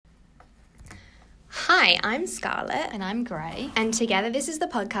Hi, I'm Scarlett. And I'm Gray. And together this is the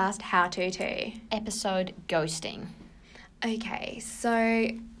podcast How To Too. Episode Ghosting. Okay, so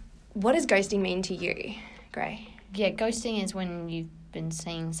what does ghosting mean to you, Gray? Yeah, ghosting is when you've been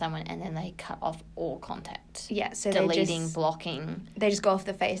seeing someone and then they cut off all contact. Yeah, so deleting, blocking. They just go off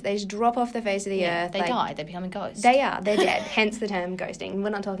the face. They just drop off the face of the earth. They die. They become a ghost. They're dead. Hence the term ghosting. We're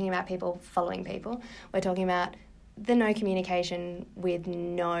not talking about people following people. We're talking about the no communication with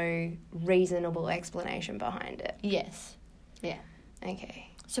no reasonable explanation behind it. Yes. Yeah. Okay.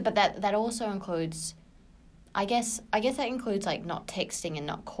 So, but that also includes, I guess that includes like not texting and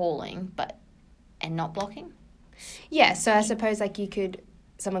not calling, and not blocking. Yeah, so I suppose like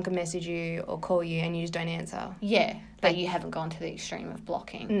someone could message you or call you and you just don't answer. Yeah, but you haven't gone to the extreme of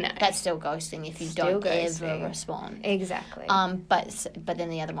blocking. No. That's still ghosting if you don't ever respond. Exactly. But then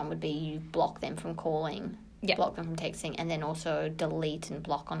the other one would be you block them from calling, block them from texting, and then also delete and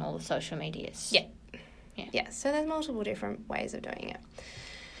block on all the social medias. Yeah, so there's multiple different ways of doing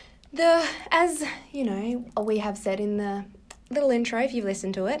it. As you know, we have said in the little intro, if you've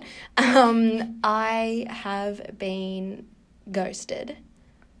listened to it, I have been ghosted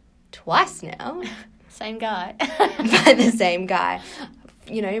twice now. Same guy. By the same guy.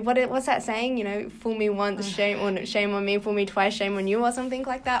 You know, what's that saying? You know, fool me once, shame on me, fool me twice, shame on you, or something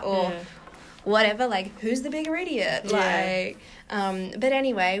like that, or whatever. Like, who's the bigger idiot? Yeah. Like, but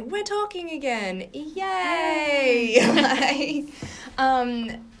anyway, we're talking again. Yay!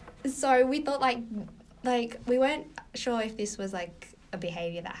 So we thought like we weren't sure if this was like a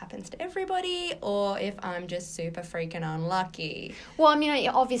behaviour that happens to everybody or if I'm just super freaking unlucky. Well, I mean,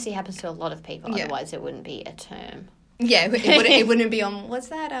 it obviously happens to a lot of people. Yeah. Otherwise, it wouldn't be a term. Yeah, it wouldn't be on, what's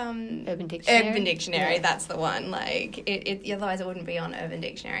that? Urban Dictionary. Urban Dictionary, Yeah. That's the one. Like, otherwise it wouldn't be on Urban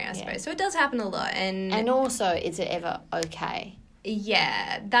Dictionary, I suppose. So it does happen a lot. And also, is it ever okay?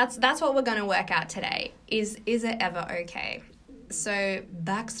 Yeah, that's what we're going to work out today. Is it ever okay? So,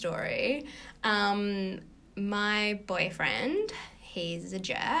 backstory. My boyfriend, he's a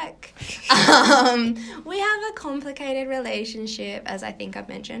jerk. We have a complicated relationship, as I think I've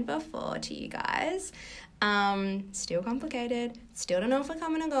mentioned before to you guys. Still complicated. Still don't know if we're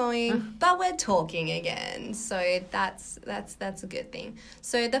coming or going, but we're talking again. So that's a good thing.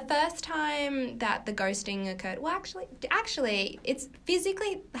 So the first time that the ghosting occurred, well, actually, it's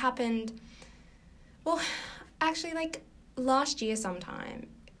physically happened. Well, actually, like last year sometime.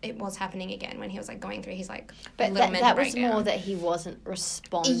 It was happening again when he was like going through his like but little mental that was breakdown. more that he wasn't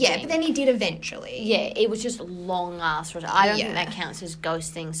responding. Yeah, but then he did eventually. Yeah, it was just long ass. I don't think Yeah. that counts as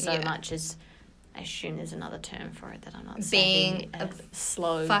ghosting so much as I assume there's another term for it that I'm not Being a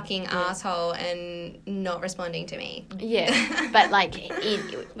slow fucking asshole and not responding to me. Yeah, but like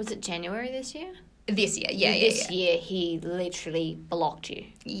was it January this year? This year, This year he literally blocked you.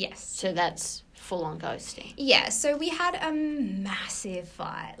 Yes. So that's full on ghosting. Yeah, so we had a massive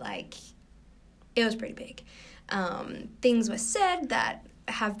fight. Like, it was pretty big. Things were said that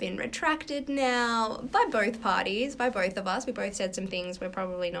have been retracted now by both parties, by both of us. We both said some things we're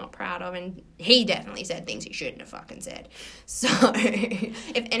probably not proud of, and he definitely said things he shouldn't have fucking said. So,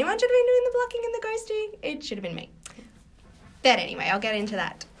 if anyone should have been doing the blocking and the ghosting, it should have been me. But anyway, I'll get into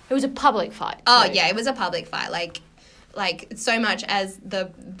that. It was a public fight. Oh, yeah, it was a public fight. Like so much as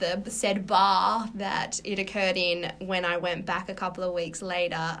the said bar that it occurred in when I went back a couple of weeks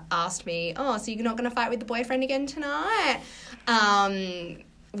later asked me, oh, so you're not going to fight with the boyfriend again tonight?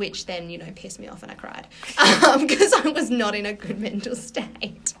 Which then, pissed me off and I cried because I was not in a good mental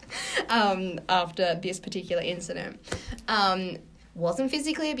state after this particular incident. Wasn't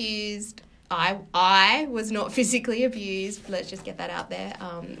physically abused. I was not physically abused. Let's just get that out there.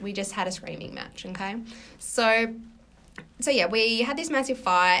 We just had a screaming match, okay? So yeah, we had this massive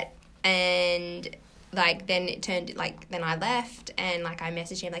fight and like then it turned like then I left and like I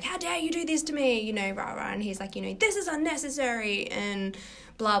messaged him like, how dare you do this to me, rah rah, and he's like, this is unnecessary and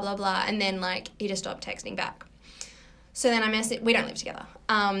blah blah blah, and then like he just stopped texting back. So then we don't live together.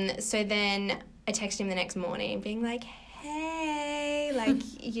 So then I texted him the next morning being like, hey,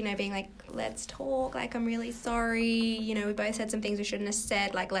 like, being like, let's talk, like, I'm really sorry, we both said some things we shouldn't have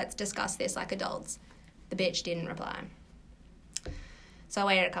said, like, let's discuss this like adults. The bitch didn't reply. So I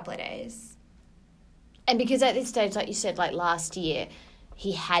waited a couple of days. And because at this stage, like you said, like last year,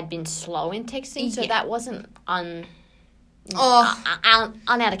 he had been slow in texting, so that wasn't out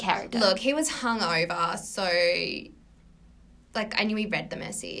of character. Look, he was hungover, so, like, I knew he read the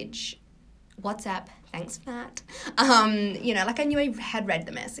message. WhatsApp, thanks for that. Like, I knew he had read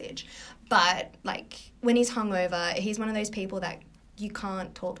the message. But, like, when he's hungover, he's one of those people that you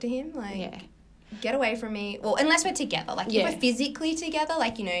can't talk to him, like... Yeah. get away from me. Well, unless we're together. Like, if we're physically together,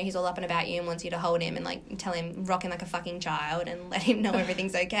 like, you know, he's all up and about you and wants you to hold him and, like, tell him, rock him like a fucking child and let him know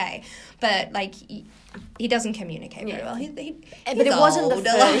everything's okay. But, like, he doesn't communicate very well. He's but it wasn't the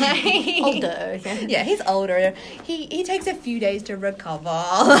first. Like, older. Yeah, he's older. He takes a few days to recover.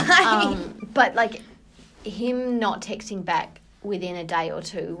 But, like, him not texting back within a day or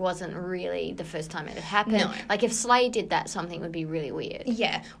two wasn't really the first time it had happened. No. Like, if Slade did that, something would be really weird.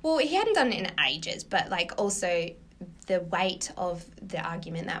 Yeah. Well, he hadn't done it in ages, but, like, also the weight of the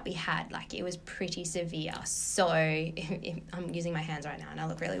argument that we had, like, it was pretty severe. So, I'm using my hands right now and I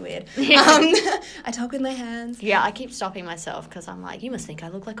look really weird. I talk with my hands. Yeah, I keep stopping myself because I'm like, you must think I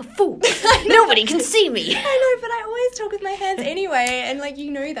look like a fool. Nobody can see me. I know, but I always talk with my hands anyway, and, like, you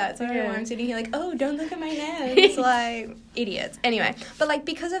know that. So I don't know why I'm sitting here like, oh, don't look at my hands. Like, idiots. Anyway, but, like,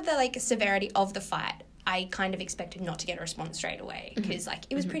 because of the, like, severity of the fight, I kind of expected not to get a response straight away because, like,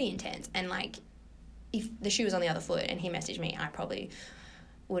 it was pretty intense. And, like, if the shoe was on the other foot and he messaged me, I probably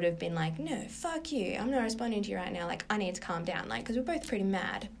would have been like, no, fuck you. I'm not responding to you right now. Like, I need to calm down. Like, because we're both pretty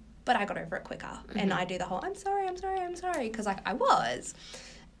mad. But I got over it quicker. And I do the whole, I'm sorry. Because, like, I was.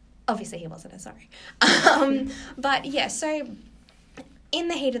 Obviously, he wasn't as sorry. But, yeah, so in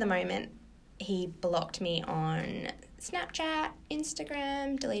the heat of the moment, he blocked me on Snapchat,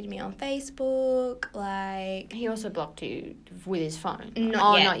 Instagram, deleted me on Facebook, like... He also blocked you with his phone.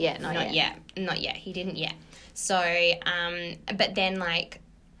 Not yet. He didn't yet. So, but then, like,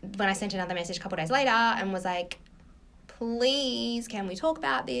 when I sent another message a couple of days later and was like, please, can we talk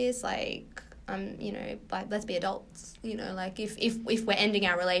about this? Like, you know, like, let's be adults. You know, like, if we're ending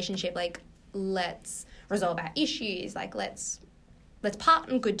our relationship, like, let's resolve our issues. Like, let's part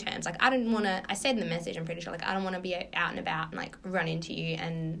on good terms. Like, I don't want to... I said in the message, I'm pretty sure, like, I don't want to be out and about and, like, run into you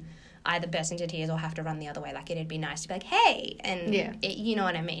and either burst into tears or have to run the other way. Like, it'd be nice to be like, hey, and you know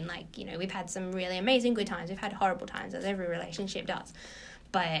what I mean? Like, you know, we've had some really amazing good times. We've had horrible times, as every relationship does.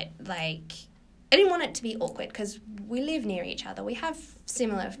 But, like, I didn't want it to be awkward because we live near each other. We have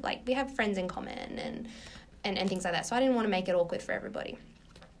similar... Like, we have friends in common and things like that. So I didn't want to make it awkward for everybody.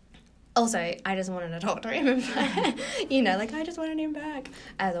 Also, I just wanted to talk to him. You know, like, I just wanted him back,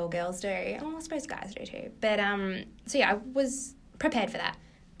 as all girls do. Oh, I suppose guys do too. But, so yeah, I was prepared for that.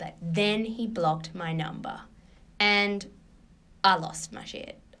 But then he blocked my number. And I lost my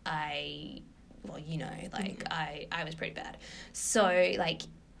shit. Well, you know, like, I was pretty bad. So, like,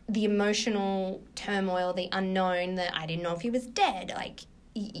 the emotional turmoil, the unknown, that I didn't know if he was dead, like...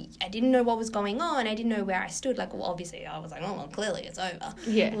 I didn't know what was going on. I didn't know where I stood. Like, well, obviously, I was like, oh, well, clearly it's over.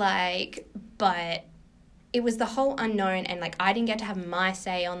 Yeah. Like, but it was the whole unknown, and, like, I didn't get to have my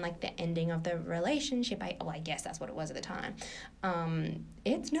say on, like, the ending of the relationship. I guess that's what it was at the time.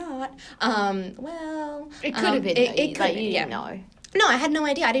 It's not. Well... It could have been. It could have been, you didn't know. No, I had no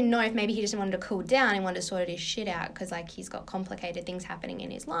idea. I didn't know if maybe he just wanted to cool down and wanted to sort his shit out because, like, he's got complicated things happening in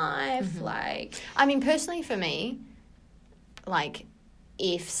his life. Like... I mean, personally for me, like...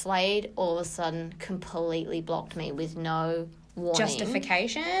 If Slade all of a sudden completely blocked me with no warning,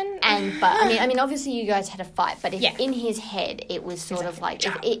 justification, but I mean, obviously you guys had a fight, but if in his head it was sort of like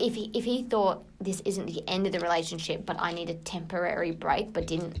if he thought this isn't the end of the relationship, but I need a temporary break, but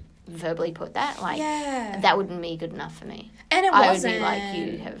didn't verbally put that, like that wouldn't be good enough for me. And it wasn't. I would be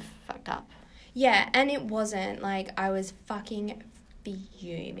like, you have fucked up. Yeah, and it wasn't. Like, I was fucking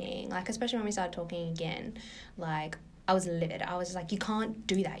fuming. Like, especially when we started talking again, like. I was livid. I was just like, you can't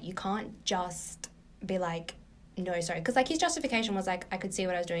do that. You can't just be like, no, sorry. Because, like, his justification was, like, I could see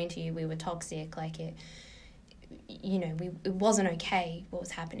what I was doing to you. We were toxic. Like, it, you know, it wasn't okay what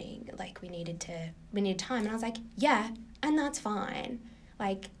was happening. Like, we needed time. And I was like, yeah, and that's fine.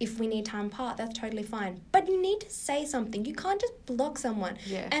 Like, if we need time apart, that's totally fine. But you need to say something. You can't just block someone.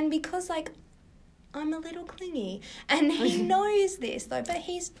 Yeah. And because, like, I'm a little clingy. And he knows this, though. But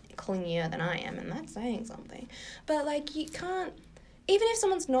he's clingier than I am, and that's saying something. But, like, you can't... Even if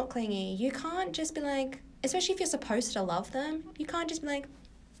someone's not clingy, you can't just be like... Especially if you're supposed to love them, you can't just be like,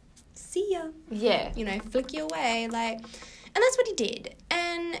 see ya. Yeah. You know, flick you away. Like... And that's what he did.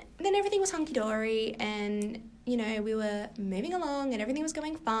 And then everything was hunky-dory, and, you know, we were moving along, and everything was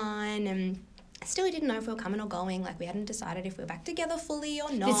going fine, and... Still, we didn't know if we were coming or going. Like, we hadn't decided if we were back together fully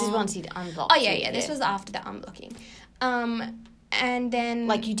or not. This is once he'd unblocked. Oh, yeah. This was after the unblocking. And then...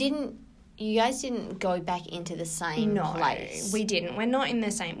 Like, you guys didn't go back into the same place. No, we didn't. We were not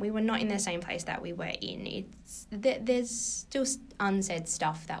in the same place that we were in. There's still unsaid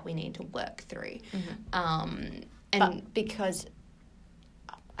stuff that we need to work through. But because...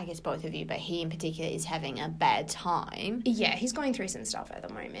 I guess both of you, but he in particular is having a bad time. Yeah, he's going through some stuff at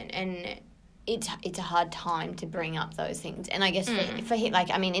the moment, and it's a hard time to bring up those things. And I guess for him, like,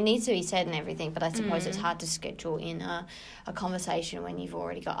 I mean, it needs to be said and everything, but I suppose it's hard to schedule in a conversation when you've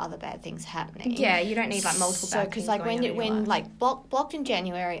already got other bad things happening. Yeah, you don't need, like, multiple bad things going on in your life. When like, blocked in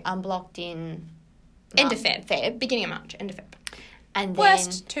January, unblocked in... End of Feb. Beginning of March, end of Feb. And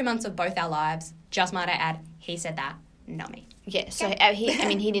worst 2 months of both our lives. Just might I add, he said that, not me. Yeah, so he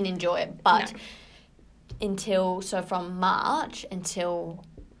didn't enjoy it, but from March until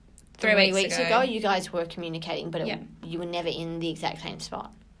 3 weeks ago, you guys were communicating, but you were never in the exact same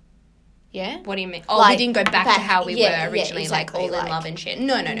spot. Yeah? What do you mean? Oh, like, we didn't go back to how we were originally, exactly, like all in love and shit.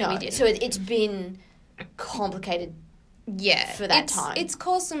 No, we didn't. So it's been complicated. Yeah, for that time. It's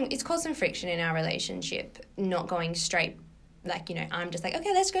caused some friction in our relationship, not going straight. Like, you know, I'm just like,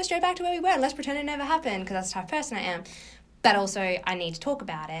 okay, let's go straight back to where we were and let's pretend it never happened, because that's the type of person I am. But also, I need to talk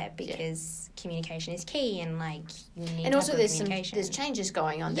about it because communication is key, and like you need. And also, there's changes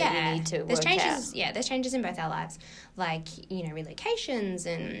going on that you need to work out. Yeah, there's changes in both our lives, like, you know, relocations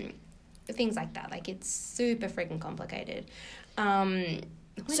and things like that. Like, it's super freaking complicated. So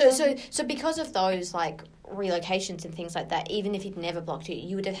because of those, like, relocations and things like that, even if he'd never blocked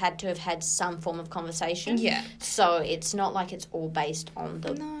you would have had to have had some form of conversation. Yeah. So it's not like it's all based on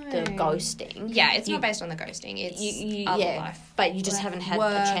the ghosting. Yeah, it's not based on the ghosting. It's other life. But you just haven't had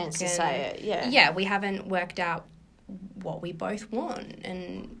a chance to say it. Yeah. Yeah, we haven't worked out what we both want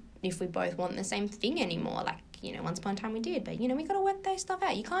and if we both want the same thing anymore. Like, you know, once upon a time we did, but, you know, we got to work those stuff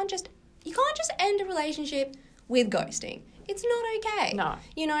out. You can't just end a relationship with ghosting. It's not okay. No.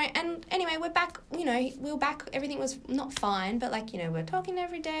 You know, and anyway, we're back, you know, we were back, everything was not fine, but, like, you know, we're talking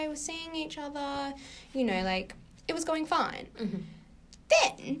every day, we're seeing each other, you know, like, it was going fine. Mm-hmm.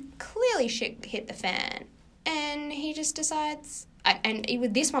 Then, clearly shit hit the fan, and he just decides,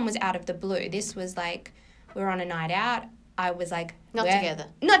 this one was out of the blue. This was, like, we were on a night out, I was like... Not together.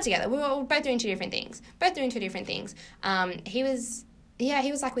 Not together. We were both doing two different things. He was,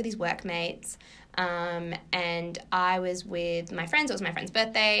 like, with his workmates, and I was with my friends. It was my friend's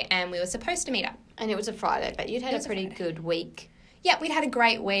birthday, and we were supposed to meet up. And it was a Friday, but you'd had a pretty good week. Yeah, we'd had a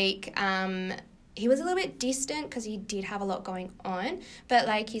great week. He was a little bit distant because he did have a lot going on, but,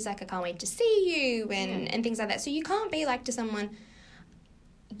 like, he's like, I can't wait to see you, and things like that. So you can't be like to someone,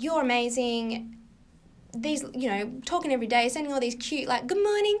 you're amazing, these, you know, talking every day, sending all these cute, like, good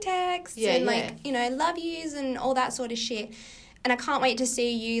morning texts, like, you know, love yous and all that sort of shit. And I can't wait to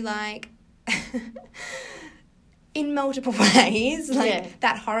see you, like, in multiple ways, like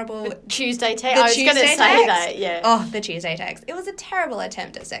that horrible... The Tuesday text. I was going to say that, yeah. Oh, the Tuesday text. It was a terrible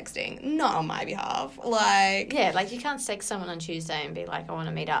attempt at sexting, not on my behalf. Like... Yeah, like, you can't text someone on Tuesday and be like, I want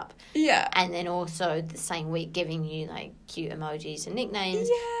to meet up. Yeah. And then also the same week giving you, like, cute emojis and nicknames.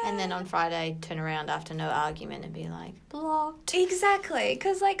 Yeah. And then on Friday, turn around after no argument and be like, blocked. Exactly,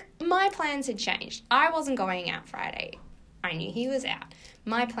 because, like, my plans had changed. I wasn't going out Friday. I knew he was out.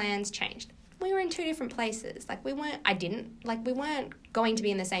 My plans changed. We were in two different places. Like, we weren't going to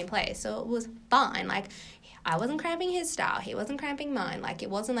be in the same place. So it was fine. Like, I wasn't cramping his style. He wasn't cramping mine. Like, it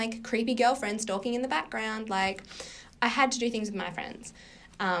wasn't, like, creepy girlfriend stalking in the background. Like, I had to do things with my friends.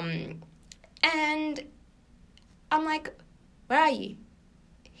 And I'm like, where are you?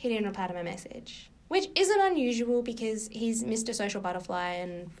 He didn't reply to my message. Which isn't unusual because he's Mr. Social Butterfly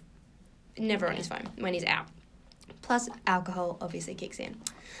and never on his phone when he's out. Plus, alcohol obviously kicks in.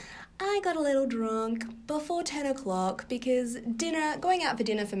 I got a little drunk before 10 o'clock because going out for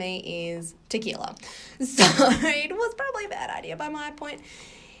dinner for me is tequila. So it was probably a bad idea by my point.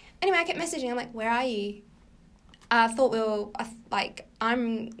 Anyway, I kept messaging. I'm like, where are you? I thought where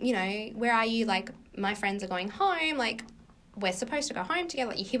are you? Like, my friends are going home. Like, we're supposed to go home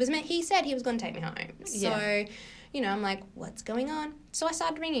together. He said he was going to take me home. So, you know, I'm like, what's going on? So I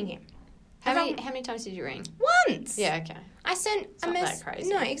started ringing him. How many times did you ring? Once. Yeah, okay. I sent a message. That crazy.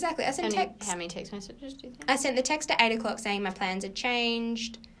 No, exactly. I sent text. How many text messages do you think? I sent the text at 8 o'clock saying my plans had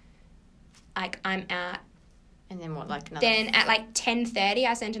changed. Like, I'm out. And then what, like another... Then at like 10:30,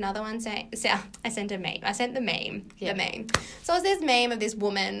 I sent another one saying... So I sent a meme. I sent the meme. Yeah. The meme. So it was this meme of this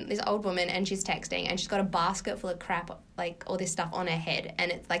woman, this old woman, and she's texting, and she's got a basket full of crap, like all this stuff on her head.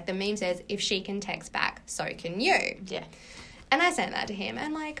 And it's like, the meme says, if she can text back, so can you. Yeah. And I sent that to him,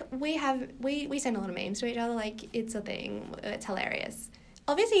 and, like, we send a lot of memes to each other. Like, it's a thing. It's hilarious.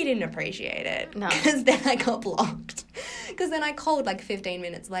 Obviously, he didn't appreciate it. No. Because then I got blocked. Because then I called, like, 15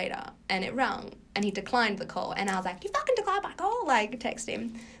 minutes later, and it rang, and he declined the call. And I was like, you fucking declined my call? Like, text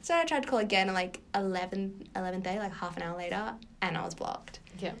him. So I tried to call again at, like, 11:30, like, half an hour later, and I was blocked.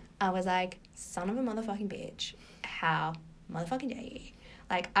 Yeah. I was like, son of a motherfucking bitch. How motherfucking dare you?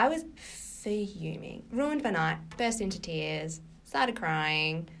 Like, I was fuming. Ruined my night. Burst into tears. Started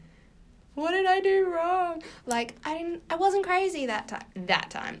crying. what did I do wrong? Like, I wasn't crazy that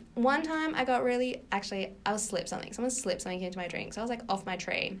time. One time I got really, actually, I was slipped something. Someone slipped something into my drink. So I was like off my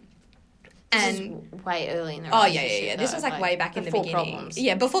tree. This is way early in the relationship. Oh, yeah. This was like way back in the beginning. Problems.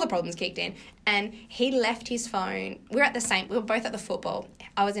 Yeah, before the problems kicked in. And he left his phone. We were both at the football.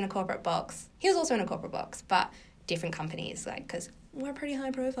 I was in a corporate box. He was also in a corporate box, but different companies, like, because we're pretty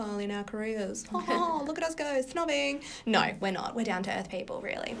high profile in our careers. Oh, look at us go, snobbing. No, we're not. We're down to earth people,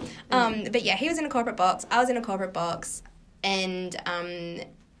 really. But yeah, he was in a corporate box. I was in a corporate box. And I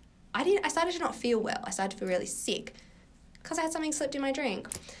started to not feel well. I started to feel really sick because I had something slipped in my drink.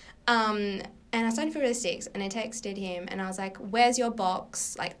 And I started to feel really sick, and I texted him, and I was like, where's your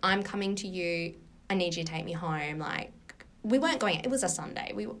box? Like, I'm coming to you. I need you to take me home. Like, we weren't going out. It was a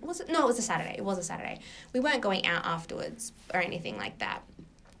Sunday. It was a Saturday. It was a Saturday. We weren't going out afterwards or anything like that.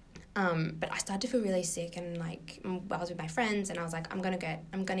 But I started to feel really sick, and, like, I was with my friends, and I was like, I'm gonna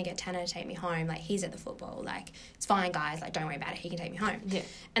get Tanner to take me home. Like, he's at the football. Like, it's fine, guys. Like, don't worry about it. He can take me home. Yeah.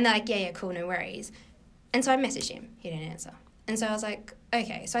 And they're like, yeah, cool, no worries. And so I messaged him. He didn't answer. And so I was like,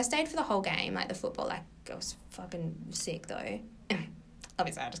 okay. So I stayed for the whole game, like the football. Like, I was fucking sick though.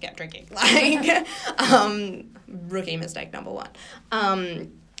 Obviously, I just kept drinking. Like, rookie mistake number one.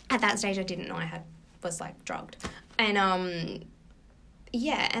 At that stage, I didn't know I was like drugged. And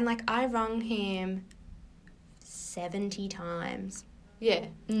yeah, and like I rung him 70 times. Yeah.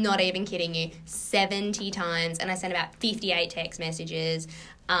 Not even kidding you. 70 times. And I sent about 58 text messages.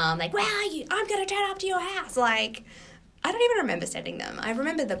 Like, where are you? I'm going to turn up to your house. Like, I don't even remember sending them. I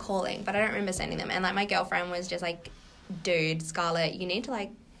remember the calling, but I don't remember sending them. And, like, my girlfriend was just like, dude, Scarlett, you need to, like,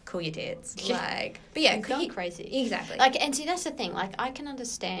 cool your tits. Like, but yeah. He's gone crazy. Exactly. Like, and see, that's the thing. Like, I can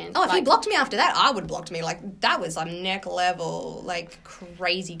understand. Oh, if he blocked me after that, I would have blocked me. Like, that was some neck level, like,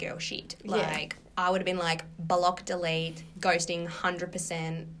 crazy girl shit. Like, I would have been like, block, delete, ghosting,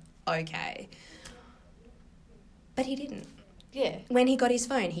 100% okay. But he didn't. Yeah. When he got his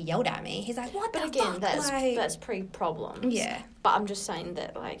phone, he yelled at me. He's like, what the fuck? But again, that's pre-problems. Yeah. But I'm just saying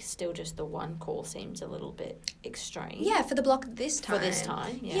that, like, still just the one call seems a little bit extreme. Yeah, for the block this time. For this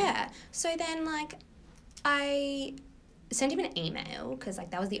time, yeah. Yeah. So then, like, I sent him an email because,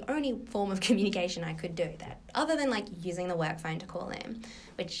 like, that was the only form of communication I could do that, other than, like, using the work phone to call him,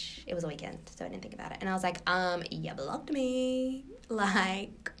 which it was a weekend, so I didn't think about it. And I was like, you blocked me.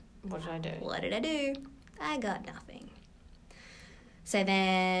 Like, what did I do? What did I do? I got nothing. So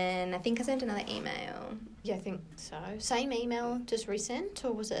then I think I sent another email. Yeah, I think so. Same email, just resent,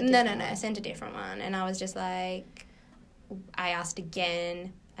 or was it No, I sent a different one. And I was just like, I asked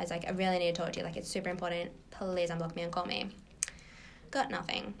again. I was like, I really need to talk to you. Like, it's super important. Please unblock me and call me. Got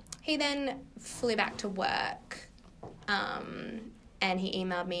nothing. He then flew back to work, and he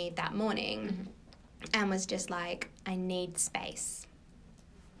emailed me that morning and was just like, I need space.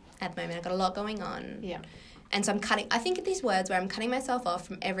 At the moment, I've got a lot going on. Yeah. And so I think these words where I'm cutting myself off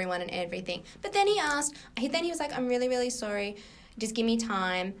from everyone and everything. But then he was like, I'm really, really sorry. Just give me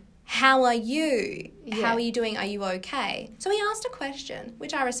time. How are you? Yeah. How are you doing? Are you okay? So he asked a question,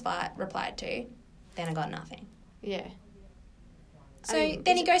 which I replied to. Then I got nothing. Yeah. So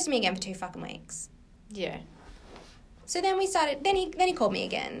then he ghosted me again for 2 fucking weeks. Yeah. So then he called me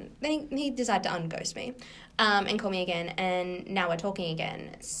again. Then he decided to unghost me, and call me again. And now we're talking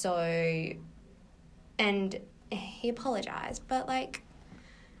again. So... And he apologised, but, like,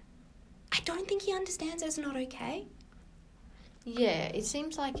 I don't think he understands it's not okay. Yeah, it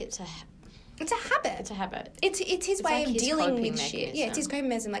seems like it's a habit. It's a habit. It's his way of dealing with shit. Yeah, it's his coping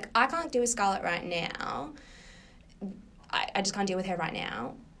mechanism. Like, I can't deal with Scarlett right now. I just can't deal with her right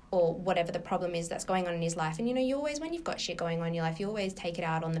now, or whatever the problem is that's going on in his life. And, you know, you always, when you've got shit going on in your life, you always take it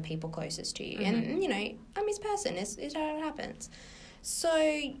out on the people closest to you. Mm-hmm. And, you know, I'm his person. It's how it happens.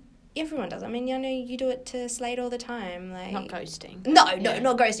 So... Everyone does. I mean, I know you do it to Slade all the time. Like, not ghosting. No,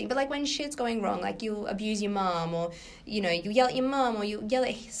 not ghosting. But, like, when shit's going wrong, like, you'll abuse your mum, or, you know, you yell at your mum, or you yell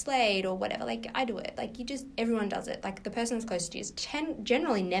at Slade, or whatever. Like, I do it. Like, everyone does it. Like, the person that's close to you is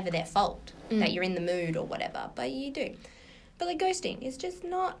generally never their fault that you're in the mood or whatever. But you do. But, like, ghosting is just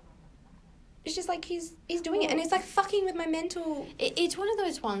not... It's just like he's doing it, and it's like fucking with my mental. It's one of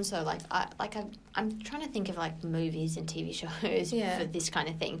those ones though. Like I'm trying to think of like movies and TV shows for this kind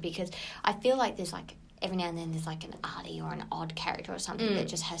of thing, because I feel like there's like every now and then there's like an arty or an odd character or something that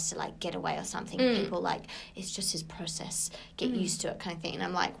just has to like get away or something. People like it's just his process, get used to it kind of thing. And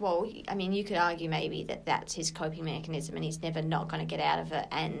I'm like, well, I mean, you could argue maybe that's his coping mechanism, and he's never not going to get out of it,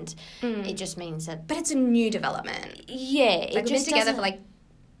 and it just means that. But it's a new development. Yeah, like, we've been together for like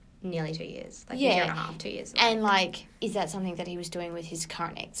nearly 2 years. Like, Yeah. a year and a half, 2 years. And, like, is that something that he was doing with his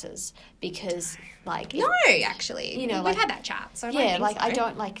current exes? Because, like... No, actually. You know, we've like... had that chat, so I yeah, don't think so. I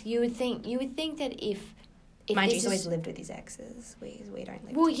don't, like, you would think that if Mind you, this he's always lived with his exes. We don't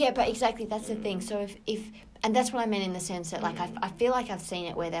live Well, together. yeah, but exactly, that's the thing. So if and that's what I meant in the sense that, like, I feel like I've seen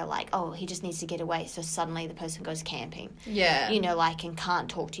it where they're like, oh, he just needs to get away, so suddenly the person goes camping. Yeah. You know, like, and can't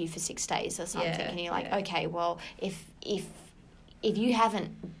talk to you for 6 days or something. Yeah, And you're like, yeah. okay, well, if you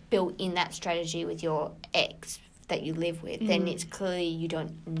haven't built in that strategy with your ex that you live with, then it's clearly you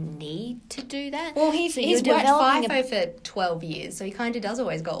don't need to do that. Well, he's worked developing FIFO for 12 years, so he kind of does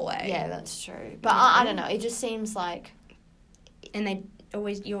always go away. Yeah, that's true. But I don't know, it just seems like... And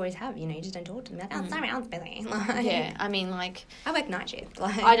you always have, you know, you just don't talk to them. Like, oh, sorry, I was busy. Like, Yeah, I mean, like... I work night shift.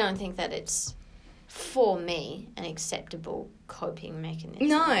 Like, I don't think that it's, for me, an acceptable coping mechanism.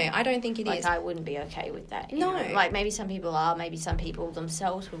 No, I don't think it is. I wouldn't be okay with that. you No. know? Like, maybe some people are, maybe some people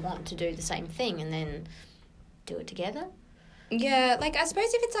themselves would want to do the same thing and then do it together. Yeah, like, I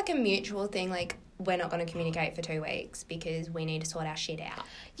suppose if it's, like, a mutual thing, like, we're not going to communicate for 2 weeks because we need to sort our shit out.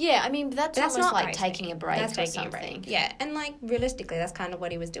 Yeah, I mean, that's almost not like ghosting. taking a break That's or taking something. a break. Yeah, and, like, realistically, that's kind of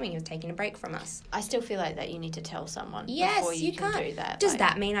what he was doing. He was taking a break from us. I still feel like that you need to tell someone Yes, before you can can't. do that. Does like,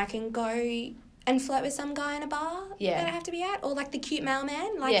 that mean I can go and flirt with some guy in a bar Yeah. that I have to be at? Or, like, the cute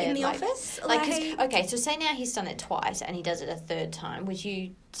mailman, like, Yeah, in the like- office? Like, 'cause- okay, so say now he's done it twice and he does it a third time, which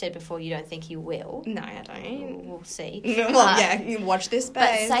you said before you don't think he will. No, I don't. We'll see. Well, yeah, you watch this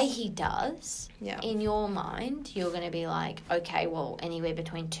space. But say he does, Yeah. in your mind, you're going to be like, okay, well, anywhere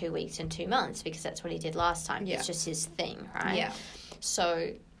between 2 weeks and 2 months, because that's what he did last time. Yeah. It's just his thing, right? Yeah.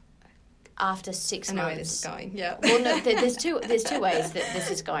 So after 6 I months... know where this is going. Yeah. Well, no, there's two ways that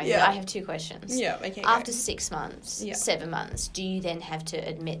this is going. Yeah. But I have 2 questions. Yeah, okay. After 6 months, Yeah. 7 months, do you then have to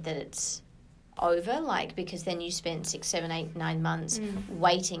admit that it's over? Like, because then you spend 6, 7, 8, 9 months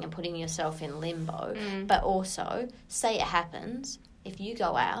waiting and putting yourself in limbo. But also, say it happens, if you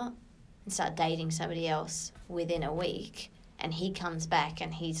go out and start dating somebody else within a week and he comes back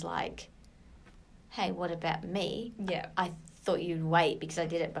and he's like, hey, what about me? Yeah. I thought you'd wait because I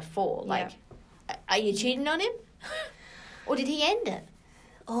did it before. Like, are you cheating on him? Or did he end it?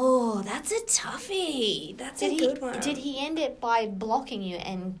 Oh, that's a toughie. That's a good one. Did he end it by blocking you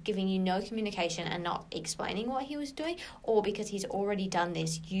and giving you no communication and not explaining what he was doing? Or because he's already done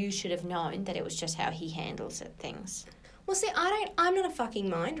this, you should have known that it was just how he handles things? Well, see, I'm not a fucking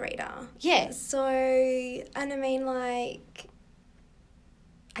mind reader. Yeah. So, and I mean, like,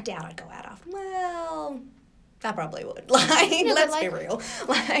 I doubt I'd go out after. Well, I probably would. Like, No, but, let's like- be real.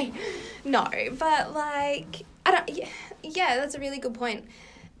 Like, no, but, like, I don't, yeah, that's a really good point.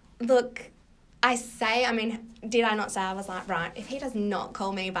 Look, I mean, did I not say I was like, right, if he does not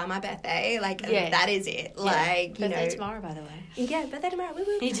call me by my birthday, like, Yeah. that is it. Like, you Birthday know. tomorrow, by the way. Yeah, birthday tomorrow. Woo,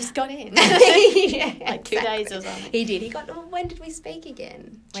 woo. He just got in. Yeah, Like 2 days or something. He did. He got. When did we speak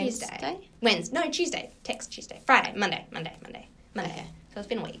again? Wednesday? Tuesday. Wednesday. No, Tuesday. Text Tuesday. Friday. Monday. Okay. So it's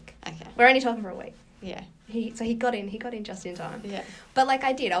been a week. Okay. We're only talking for a week. Yeah. So he got in just in time. Yeah. But like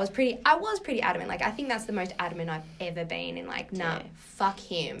I was pretty adamant. Like I think that's the most adamant I've ever been in. Like, nah, Yeah. fuck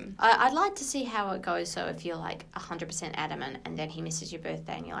him. I'd like to see how it goes. So if you're like 100% adamant and then he misses your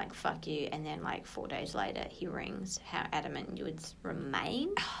birthday and you're like, fuck you. And then like 4 days later he rings, how adamant you would remain.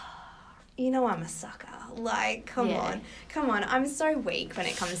 You know I'm a sucker. Like, come on. I'm so weak when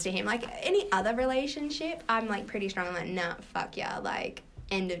it comes to him. Like any other relationship, I'm like pretty strong. I'm like, nah, fuck yeah. Like,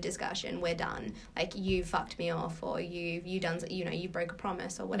 end of discussion. We're done. Like, you fucked me off, or you done, you know, you broke a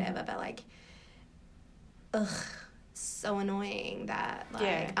promise or whatever. But like, ugh, so annoying that like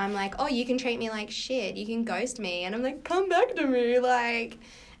Yeah. I'm like, oh, you can treat me like shit. You can ghost me, and I'm like, come back to me, like,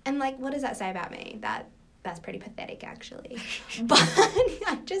 and like, what does that say about me? That's pretty pathetic, actually. But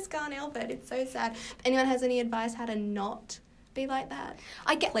I just can't help it. It's so sad. If anyone has any advice how to not be like that,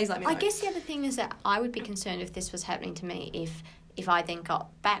 please let me know. I guess the other thing is that I would be concerned if this was happening to me, if I then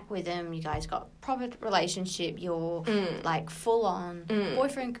got back with him, you guys got proper relationship, you're like full on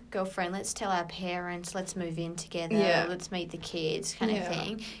boyfriend, girlfriend, let's tell our parents, let's move in together, let's meet the kids kind of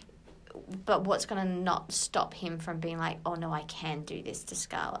thing. But what's going to not stop him from being like, oh no, I can do this to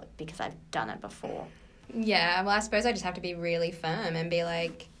Scarlett because I've done it before? Yeah, well, I suppose I just have to be really firm and be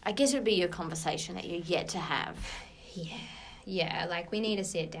like... I guess it would be your conversation that you're yet to have. Yeah, like, we need to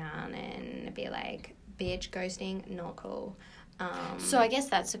sit down and be like, bitch, ghosting, not cool. So I guess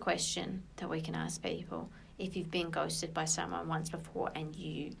that's a question that we can ask people. If you've been ghosted by someone once before and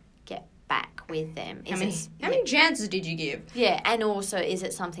you get back with them... How many chances did you give? Yeah, and also, is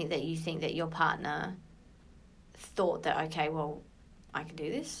it something that you think that your partner thought that, okay, well, I can do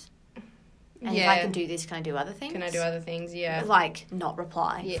this? And if I can do this, can I do other things? Can I do other things? Yeah. Like, not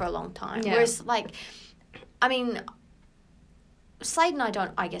reply for a long time. Yeah. Whereas, like, I mean, Slade and I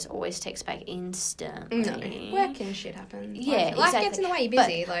don't, I guess, always text back instantly. No. Work and shit happens. Yeah, Life exactly. gets in the way, you're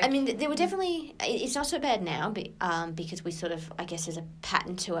busy. But, I mean, there were definitely, it's not so bad now because we sort of, I guess, there's a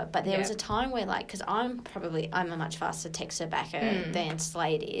pattern to it. But there was a time where, like, because I'm a much faster texter backer than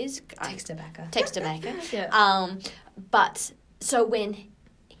Slade is. Texter backer. Texter backer. Yeah. But, so when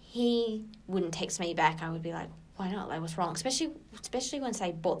he wouldn't text me back, I would be like, why not? Like, what's wrong? Especially once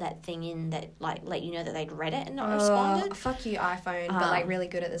they brought that thing in that, like, let you know that they'd read it and not responded. Fuck you, iPhone, but, like, really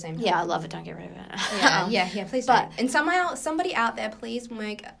good at the same time. Yeah, I love it. Don't get rid of it. Yeah, please don't. And somebody out there, please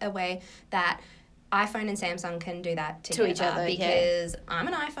make a way that iPhone and Samsung can do that together. To each other, because I'm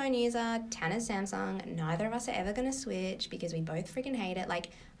an iPhone user, Tana's Samsung. Neither of us are ever going to switch because we both freaking hate it. Like,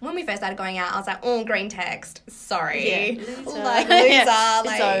 when we first started going out, I was like, oh, green text. Sorry. Yeah. Like, loser.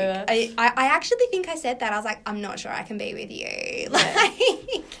 Yeah, like, I actually think I said that. I was like, I'm not sure I can be with you.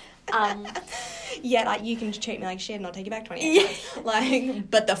 Like, yeah, like, you can treat me like shit and I'll take you back 20 hours.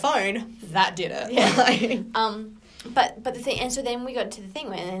 Like, but the phone, that did it. Yeah. Like, But the thing, and so then we got to the thing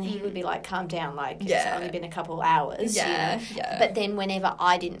where then he would be like, calm down, like, it's only been a couple hours. Yeah, you know? But then whenever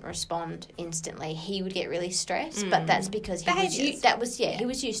I didn't respond instantly, he would get really stressed. But that's because he was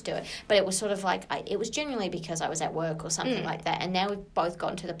used to it. But it was sort of like, it was genuinely because I was at work or something like that. And now we've both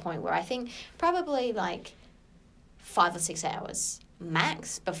gotten to the point where I think probably like 5 or 6 hours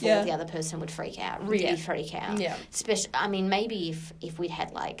max before the other person would freak out, really freak out. Yeah. Especially, I mean, maybe if we'd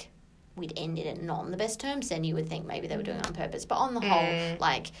had like, we'd ended it not on the best terms, then you would think maybe they were doing it on purpose. But on the whole,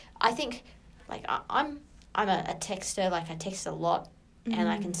 like, I think, like, I'm a texter. Like, I text a lot, and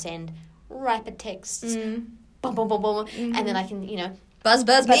I can send rapid texts, boom, boom, boom, boom, and then I can, you know, buzz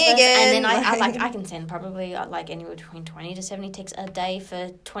me again. And then I can send probably like anywhere between 20 to 70 texts a day for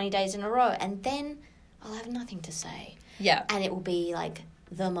 20 days in a row, and then I'll have nothing to say. Yeah, and it will be like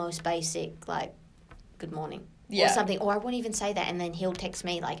the most basic, like, good morning. Yeah. Or something, or I won't even say that, and then he'll text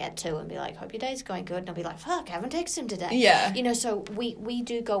me like at 2 and be like, hope your day's going good, and I'll be like, fuck, I haven't texted him today. Yeah. You know, so we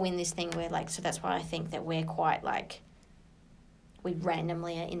do go in this thing where, like, so that's why I think that we're quite, like, we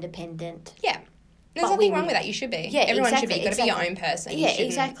randomly are independent. Yeah. There's nothing wrong with that. You should be. Yeah, everyone exactly, should be. You've got to be your own person. Yeah,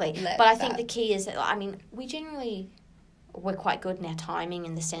 exactly. But I think the key is that, I mean, we're quite good in our timing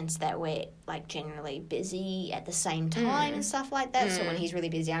in the sense that we're, like, generally busy at the same time and stuff like that. So when he's really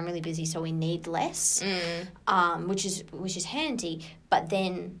busy, I'm really busy, so we need less, which is handy. But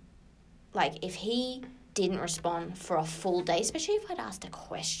then, like, if he didn't respond for a full day, especially if I'd asked a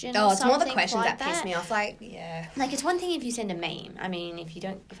question or it's more the something questions like that piss me off. Like, yeah. Like, it's one thing if you send a meme. I mean, if I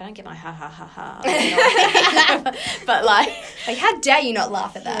don't get my ha ha ha ha, but like how dare you not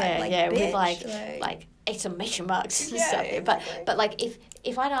laugh at that? Yeah, like, yeah, bitch, with like exclamation marks and stuff. Yeah, but like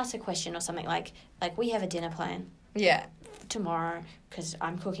if I'd asked a question or something like we have a dinner plan. Yeah. Tomorrow, because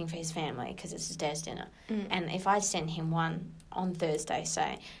I'm cooking for his family because it's his dad's dinner, and if I send him one on Thursday,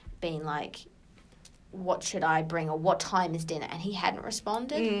 say, being like, what should I bring or what time is dinner, and he hadn't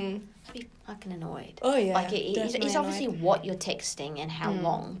responded, I'd be fucking annoyed. Oh yeah, like it's obviously what you're texting and how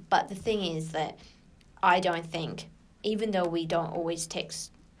long, but the thing is that I don't think, even though we don't always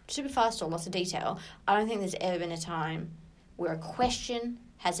text super fast or lots of detail, I don't think there's ever been a time where a question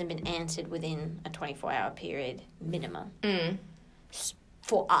hasn't been answered within a 24-hour period minimum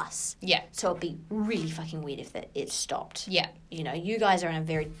for us. Yeah. So it'd be really fucking weird if it stopped. Yeah. You know, you guys are in a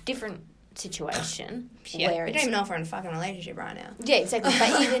very different situation where we don't even know if we're in a fucking relationship right now. Yeah, exactly.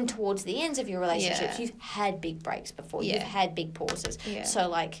 But even towards the ends of your relationships, you've had big breaks before. You've had big pauses. Yeah. So,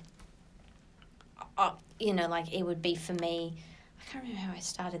 like, you know, like, it would be for me, I can't remember how I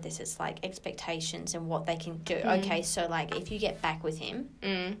started this. It's like expectations and what they can do. Okay, so, like, if you get back with him.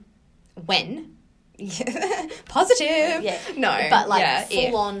 When? Positive. Yeah. No. But, like,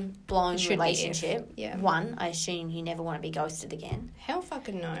 full-on blown relationship. Yeah. 1, I assume you never want to be ghosted again. Hell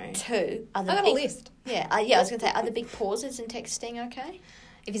fucking no. 2, I got a list. Yeah, I was going to say, are the big pauses in texting okay?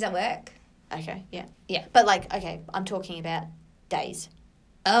 If he's at work. Okay, yeah. Yeah. But, like, okay, I'm talking about days.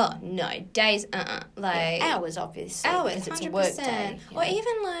 Oh, no. Days, Like... Yeah, hours, obviously. Hours, because 100%. it's a work day. Or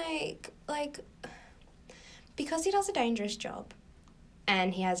even, like... Because he does a dangerous job,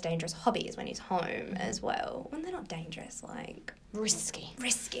 and he has dangerous hobbies when he's home as well. When they're not dangerous, like... Risky.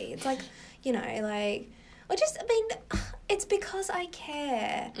 It's like, you know, like... Or just, I mean, it's because I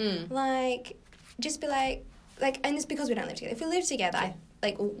care. Like, just be like... And it's because we don't live together. If we live together,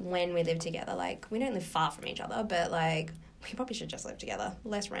 like, when we live together, like, we don't live far from each other, but, like... We probably should just live together.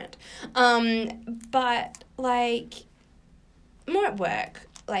 Less rent. But, like, more at work,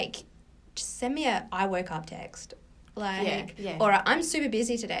 like, just send me I woke up text. Like, or I'm super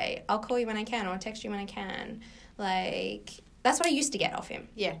busy today. I'll call you when I can, or I'll text you when I can. Like, that's what I used to get off him.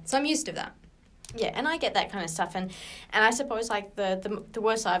 Yeah. So I'm used to that. Yeah, and I get that kind of stuff, and I suppose like the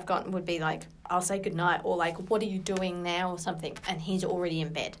worst I've gotten would be like I'll say goodnight or like what are you doing now or something, and he's already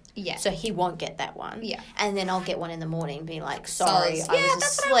in bed. Yeah. So he won't get that one. Yeah. And then I'll get one in the morning and be like, sorry, Yeah, I was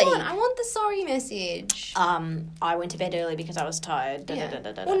that's asleep. what I want. I want the sorry message. I went to bed early because I was tired.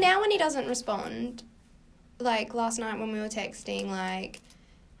 Well, now when he doesn't respond, like last night when we were texting, like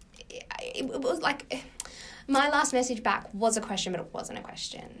it was like my last message back was a question, but it wasn't a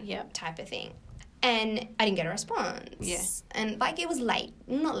question. Yeah. Type of thing. And I didn't get a response. Yeah. And, like, it was late.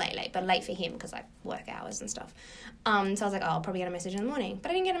 Not late, but late for him because, like, work hours and stuff. So I was like, oh, I'll probably get a message in the morning.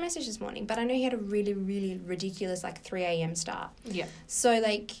 But I didn't get a message this morning. But I know he had a really, really ridiculous, like, 3 a.m. start. Yeah. So,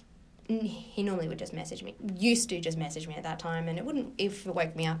 like, he normally would just message me. Used to just message me at that time. And it wouldn't, if it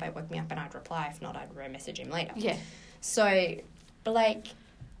woke me up, and I'd reply. If not, I'd message him later. Yeah. So, but, like,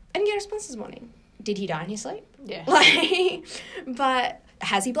 I didn't get a response this morning. Did he die in his sleep? Yeah. Like, but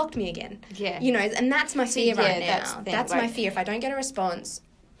has he blocked me again? Yeah. You know, and that's my fear right now. That's my fear. If I don't get a response,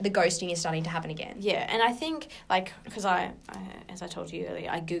 the ghosting is starting to happen again. Yeah, and I think, like, because I as I told you earlier,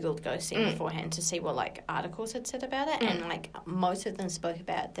 I Googled ghosting beforehand to see what, like, articles had said about it, and, like, most of them spoke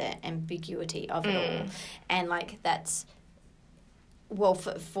about the ambiguity of it all. And, like, that's, well,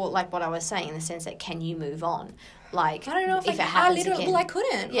 for like, what I was saying, in the sense that can you move on? Like, I don't know if it happens again. Well, I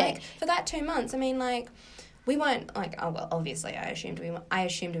couldn't. Yeah. Like, for that 2 months, I mean, like, we weren't, like, oh, well, obviously, I assumed we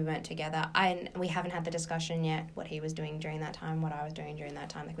weren't together. We haven't had the discussion yet, what he was doing during that time, what I was doing during that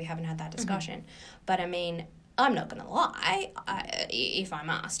time. Like, we haven't had that discussion. But, I mean, I'm not going to lie. If I'm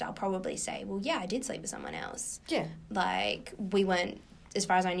asked, I'll probably say, well, yeah, I did sleep with someone else. Yeah. Like, we weren't, as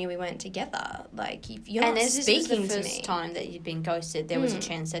far as I knew, we weren't together. Like, if you're not speaking to me. And this is the first time that you'd been ghosted, there was a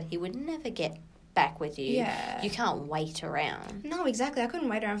chance that he would never get back with you. Yeah. You can't wait around. No, exactly. I couldn't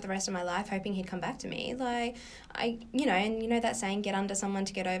wait around for the rest of my life hoping he'd come back to me. Like, and you know that saying, get under someone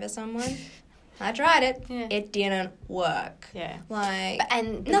to get over someone? I tried it. Yeah. It didn't work. Yeah. Like,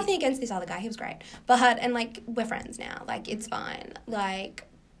 and nothing against this other guy. He was great. And, like, we're friends now. Like, it's fine. Like,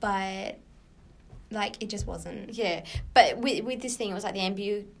 but, like, it just wasn't. Yeah. But with this thing, it was like the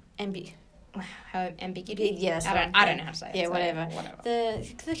ambiguity. Yes, I don't know how to say it. Yeah, so whatever. The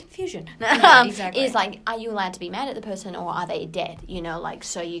confusion. Yeah, exactly. Is like, are you allowed to be mad at the person or are they dead? You know, like,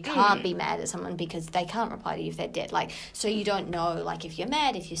 so you can't be mad at someone because they can't reply to you if they're dead. Like, so you don't know, like, if you're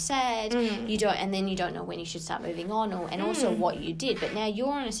mad, if you're sad, you don't, and then you don't know when you should start moving on, and also what you did. But now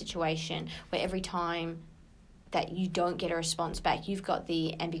you're in a situation where every time that you don't get a response back, you've got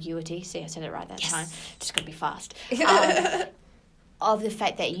the ambiguity. See, I said it right that time. Just got to be fast. Of the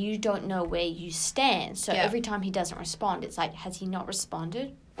fact that you don't know where you stand. So every time he doesn't respond, it's like, has he not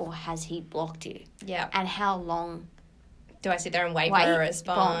responded or has he blocked you? Yeah. And how long do I sit there and wait for a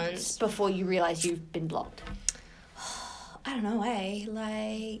response before you realise you've been blocked? I don't know,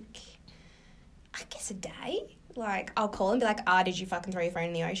 Like, I guess a day. Like, I'll call and be like, did you fucking throw your phone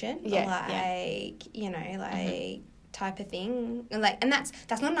in the ocean? You know, like... type of thing, and that's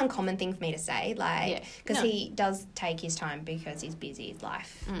not an uncommon thing for me to say, like, because he does take his time because he's busy, his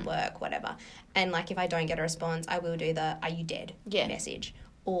life, work, whatever, and, like, if I don't get a response, I will do the "Are you dead?" message,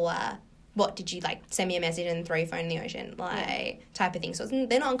 or what did you, like, send me a message and throw your phone in the ocean, like, type of thing. So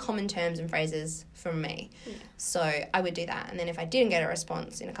they're not uncommon terms and phrases from me. So I would do that, and then if I didn't get a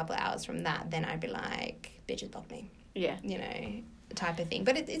response in a couple of hours from that, then I'd be like, bitches blocked me, you know, type of thing.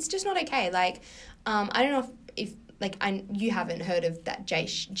 But it's just not okay. Like, I don't know if like, you haven't heard of that Jay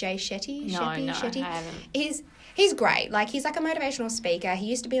Shetty? No, Shetty? I haven't. He's great. Like, he's like a motivational speaker. He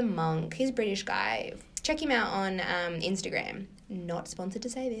used to be a monk. He's a British guy. Check him out on Instagram. Not sponsored to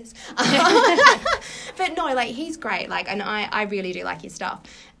say this. But no, like, he's great. Like, and I really do like his stuff.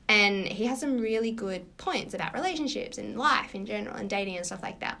 And he has some really good points about relationships and life in general and dating and stuff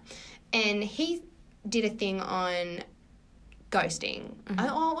like that. And he did a thing on ghosting.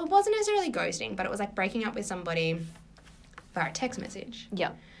 It wasn't necessarily ghosting, but it was like breaking up with somebody via a text message.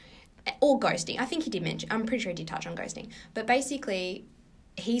 Yeah. Or ghosting. I think he did mention, I'm pretty sure he did touch on ghosting. But basically,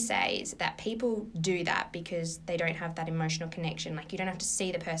 he says that people do that because they don't have that emotional connection. Like, you don't have to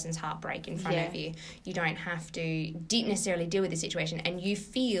see the person's heartbreak in front of you. You don't have to necessarily deal with the situation. And you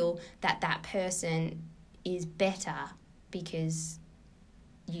feel that that person is better because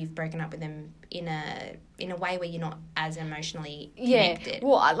you've broken up with them in a way where you're not as emotionally connected.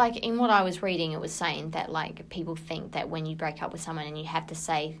 Well, like, in what I was reading, it was saying that, like, people think that when you break up with someone and you have to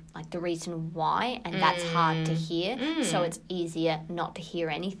say, like, the reason why, and that's hard to hear, so it's easier not to hear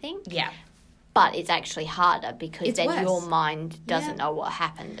anything. Yeah. But it's actually harder because It's then worse. your mind doesn't know what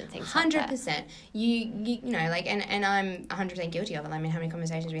happened and things like that. 100%. You know, like, and I'm 100% guilty of it. I mean, how many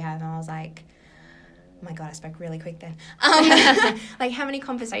conversations we had, and I was like, oh my God, I spoke really quick then. Like, how many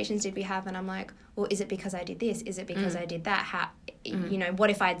conversations did we have? And I'm like, well, is it because I did this? Is it because I did that? How, you know, what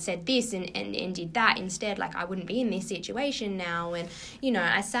if I'd said this and did that instead? Like, I wouldn't be in this situation now. And, you know,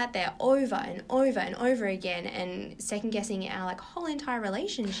 I sat there over and over and over again and second-guessing our, like, whole entire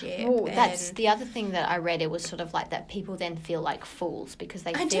relationship. Oh, and that's the other thing that I read. It was sort of like that people then feel like fools because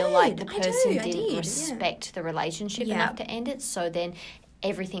they I feel did, like the I person did, didn't yeah. respect the relationship Yeah. enough to end it. So then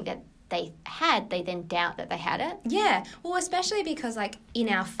everything that they had, they then doubt that they had it. Yeah, well, especially because, like, in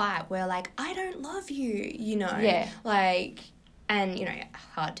our fight, we're like, I don't love you, you know? Yeah. Like, and, you know,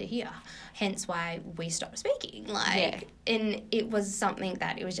 hard to hear. Hence why we stopped speaking. Like, and it was something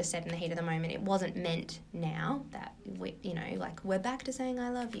that it was just said in the heat of the moment. It wasn't meant now that, we, you know, like, we're back to saying I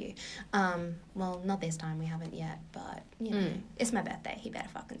love you. Well, not this time, we haven't yet, but, you know, it's my birthday. He better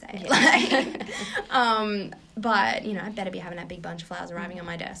fucking say it. Like, but, you know, I better be having that big bunch of flowers arriving on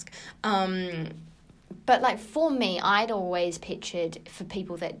my desk. But, like, for me, I'd always pictured for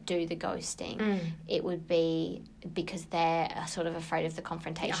people that do the ghosting, it would be because they're sort of afraid of the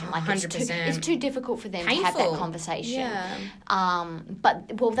confrontation. Yeah, like, 100%. it's too difficult for them to have that Painful. conversation. Yeah.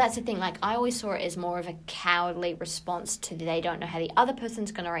 But, well, that's the thing. Like, I always saw it as more of a cowardly response to they don't know how the other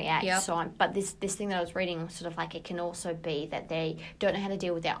person's going to react. Yep. So but this thing that I was reading was sort of like it can also be that they don't know how to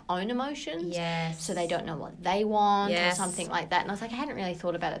deal with their own emotions. Yes. So they don't know what they want Yes. or something like that. And I was like, I hadn't really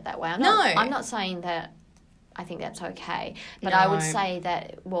thought about it that way. I'm not saying that I think that's okay. But I would No. say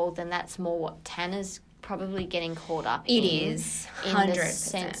that, well, then that's more what Tanner's probably getting caught up It in. is, In 100%. the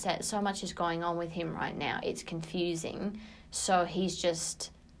sense that so much is going on with him right now. It's confusing. So he's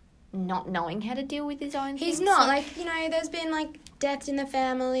just not knowing how to deal with his own He's things. not. Like, you know, there's been, like, deaths in the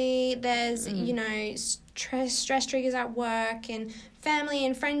family. There's, you know, stress triggers at work and family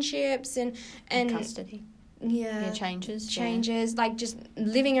and friendships and Custody. yeah, Changes. like, just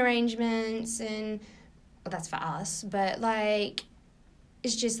living arrangements and, well, that's for us, but, like,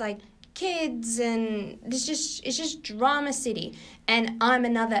 it's just, like, kids and it's just drama city, and I'm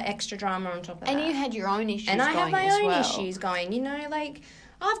another extra drama on top of that. And you had your own issues and I have going my as own well. issues going, you know, like,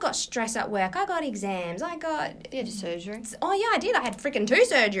 I've got stress at work, I got exams, I got... You had a surgery. Oh, yeah, I did. I had freaking 2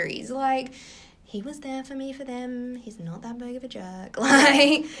 surgeries. Like, he was there for me for them. He's not that big of a jerk.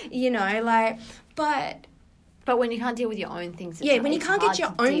 Like, you know, like, but... But when you can't deal with your own things... Yeah, when you it's can't hard get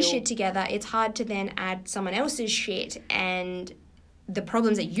your to own deal. shit together, it's hard to then add someone else's shit and the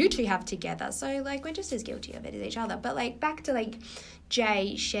problems that you two have together. So, like, we're just as guilty of it as each other. But, like, back to, like,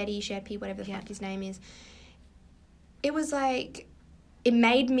 Sheppy, whatever the fuck his name is. It was, like... It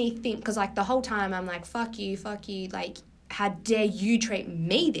made me think... Because, like, the whole time I'm like, fuck you. Like, how dare you treat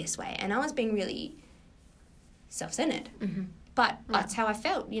me this way? And I was being really self-centered. Mm-hmm. But that's how I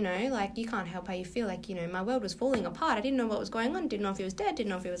felt, you know, like, you can't help how you feel. Like, you know, my world was falling apart. I didn't know what was going on. Didn't know if he was dead. Didn't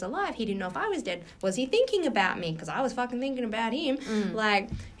know if he was alive. He didn't know if I was dead. Was he thinking about me? Because I was fucking thinking about him.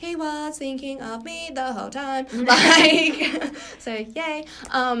 Like, he was thinking of me the whole time. Like, so, yay.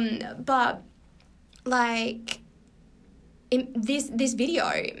 But, like, this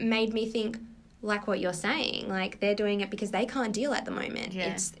video made me think, like what you're saying, like, they're doing it because they can't deal at the moment.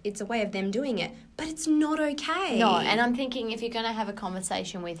 Yeah. It's a way of them doing it, but it's not okay. No, and I'm thinking if you're going to have a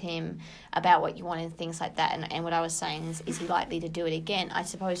conversation with him about what you want and things like that, and what I was saying is he likely to do it again? I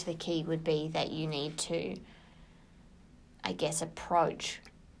suppose the key would be that you need to, I guess, approach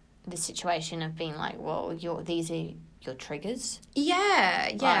the situation of being like, well, these are your triggers.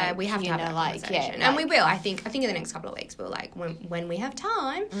 Yeah, Like, we have to have that conversation, and we will. I think in the next couple of weeks, we'll, like, when we have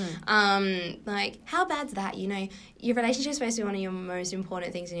time. Like, how bad's that? You know, your relationship is supposed to be one of your most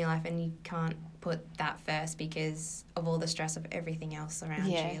important things in your life, and you can't put that first because of all the stress of everything else around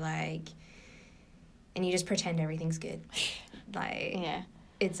you. Like, and you just pretend everything's good. Like,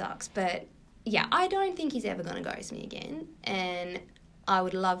 it sucks, but yeah, I don't think he's ever gonna ghost me again, and I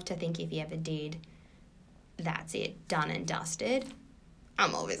would love to think if he ever did, that's it, done and dusted.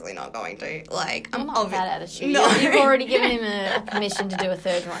 I'm obviously not going to. Like, I'm not that attitude. No. You've already given him a permission to do a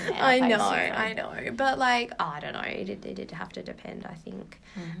third one now. I basically. know. But, like, I don't know. It did have to depend, I think,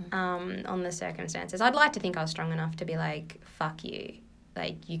 on the circumstances. I'd like to think I was strong enough to be like, fuck you.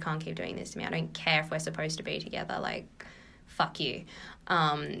 Like, you can't keep doing this to me. I don't care if we're supposed to be together. Like, fuck you.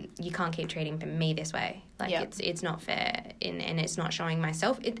 You can't keep treating me this way. Like, it's not fair, and it's not showing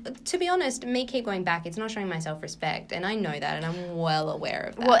myself. To be honest, me keep going back, it's not showing my self-respect, and I know that, and I'm well aware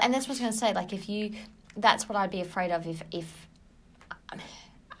of that. Well, and that's what I was going to say. Like, that's what I'd be afraid of if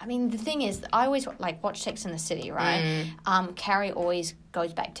I mean, the thing is, I always, like, watch Sex and the City, right? Carrie always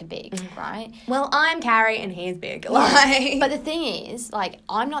goes back to Big, right? Well, I'm Carrie and he's Big. Like. But the thing is, like,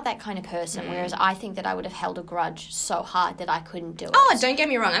 I'm not that kind of person, whereas I think that I would have held a grudge so hard that I couldn't do it. Oh, don't get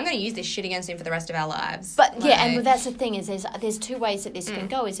me wrong. I'm going to use this shit against him for the rest of our lives. But, like, yeah, and that's the thing is there's two ways that this can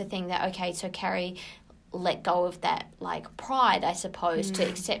go. Is the thing that, okay, so Carrie let go of that, like, pride, I suppose, to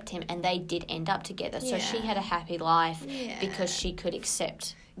accept him, and they did end up together. So she had a happy life because she could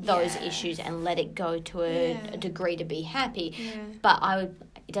accept those issues and let it go to a degree to be happy. But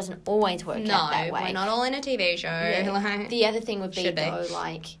it doesn't always work out that way. No, we're not all in a TV show. Like, the other thing would be, though,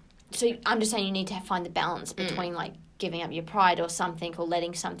 like, so I'm just saying you need to find the balance between, like, giving up your pride or something or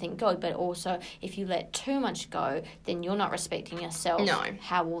letting something go, but also if you let too much go, then you're not respecting yourself. No.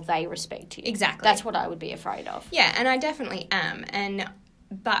 How will they respect you? Exactly. That's what I would be afraid of. Yeah, and I definitely am.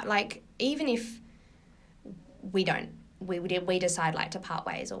 But, like, even if we decide, like, to part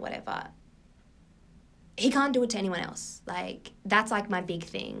ways or whatever, he can't do it to anyone else. Like, that's, like, my big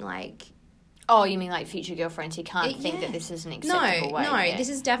thing. Like, oh, you mean, like, future girlfriends? You can't think that this is an acceptable way. No, this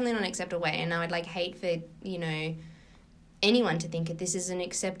is definitely not an acceptable way. And I would, like, hate for, you know, anyone to think that this is an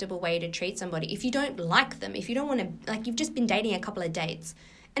acceptable way to treat somebody. If you don't like them, if you don't want to, like, you've just been dating a couple of dates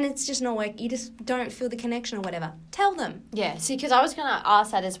and it's just not work, you just don't feel the connection or whatever, tell them. Yeah, see, because I was going to ask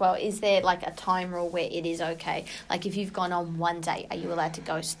that as well. Is there, like, a time rule where it is okay? Like, if you've gone on one date, are you allowed to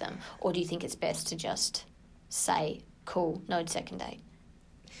ghost them? Or do you think it's best to just say, cool, no second date?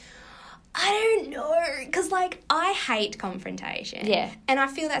 I don't know, because, like, I hate confrontation. Yeah. And I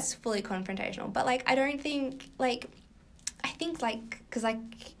feel that's fully confrontational. But, like, I don't think, like, I think, like, because, like,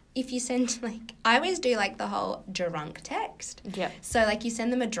 if you send, like, I always do, like, the whole drunk text. Yeah. So, like, you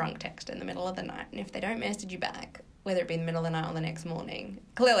send them a drunk text in the middle of the night, and if they don't message you back, whether it be in the middle of the night or the next morning,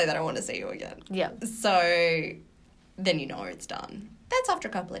 clearly they don't want to see you again. Yeah. So, then you know it's done. That's after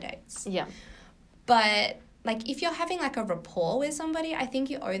a couple of dates. Yeah. But, like, if you're having, like, a rapport with somebody, I think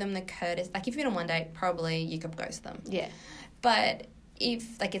you owe them the courtesy. Like, if you've been on one date, probably you could ghost them. Yeah. But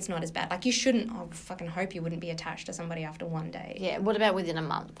if, like, it's not as bad. Like, you shouldn't, I fucking hope you wouldn't be attached to somebody after one date. Yeah, what about within a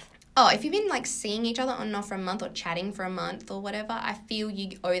month? Oh, if you've been, like, seeing each other on and off for a month or chatting for a month or whatever, I feel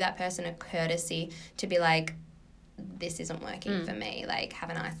you owe that person a courtesy to be like, this isn't working for me. Like, have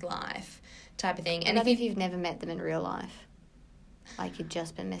a nice life type of thing. And if you've never met them in real life? Like, you've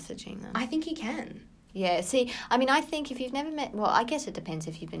just been messaging them? I think you can. Yeah, see, I mean, I think if you've never met... Well, I guess it depends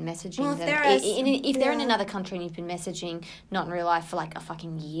if you've been messaging them. If they're in another country and you've been messaging, not in real life, for, like, a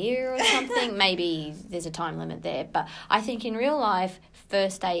fucking year or something, maybe there's a time limit there. But I think in real life,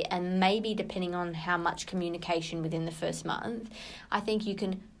 first date, and maybe depending on how much communication within the first month, I think you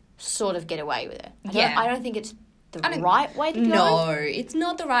can sort of get away with it. I don't think it's the right way to do it. No, it's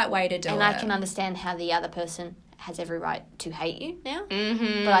not the right way to do it. And I can understand how the other person has every right to hate you now.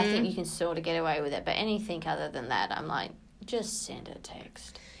 Mm-hmm. But I think you can sort of get away with it. But anything other than that, I'm like, just send a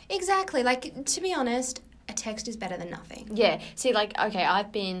text. Exactly. Like, to be honest, a text is better than nothing. Yeah. See, like, okay,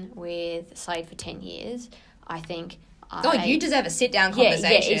 I've been with Slade for 10 years. I think... you deserve a sit-down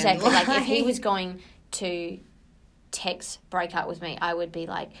conversation. Yeah, exactly. Like, if he was going to text break up with me, I would be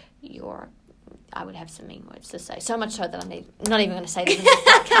like, I would have some mean words to say. So much so that I'm not even going to say this in the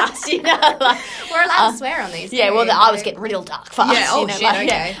podcast, you know. Like, we're allowed to swear on these. Yeah, well, I was getting real dark fast. Yeah, you know, shit, like,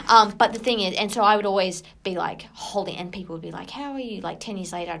 okay. Yeah. But the thing is, and so I would always be like holding, and people would be like, how are you? Like 10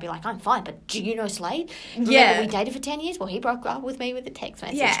 years later, I'd be like, I'm fine, but do you know Slade? Remember we dated for 10 years? Well, he broke up with me with a text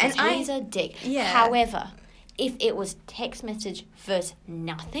message. Yeah, and he's a dick. Yeah. However, if it was text message versus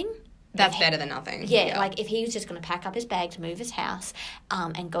nothing... That's better than nothing. Yeah, like if he was just going to pack up his bags, move his house,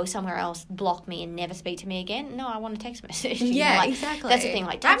 and go somewhere else, block me and never speak to me again, no, I want a text message. Yeah, like, exactly. That's the thing.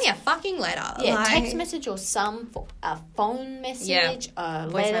 Like, write me a fucking letter. Yeah, like... text message or a phone message, a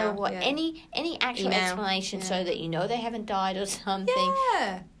letter, any actual email. Explanation so that you know they haven't died or something.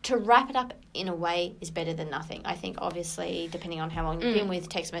 Yeah. To wrap it up in a way is better than nothing. I think, obviously, depending on how long you've been with,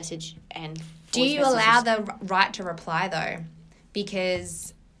 text message and do you allow the right to reply, though?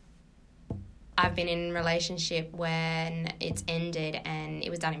 Because... I've been in a relationship when it's ended and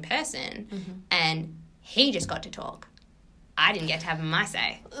it was done in person and he just got to talk. I didn't get to have my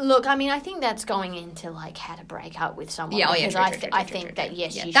say. Look, I mean, I think that's going into, like, how to break up with someone. Yeah, because I think that,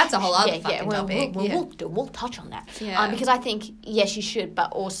 yes, you should. That's a whole other fucking topic. We'll touch on that. Yeah. Because I think, yes, you should,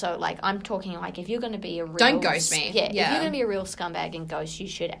 but also, like, I'm talking, like, if you're going to be a real... Don't ghost me. Yeah, if you're going to be a real scumbag and ghost, you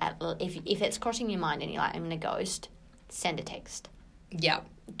should, if it's crossing your mind and you're like, I'm going to ghost, send a text. Yeah.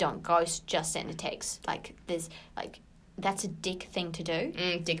 Don't ghost, just send a text. Like, there's, like... That's a dick thing to do.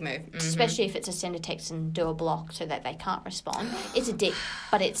 Dick move. Mm-hmm. Especially if it's a send a text and do a block so that they can't respond. It's a dick,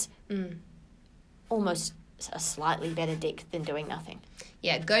 but it's almost a slightly better dick than doing nothing.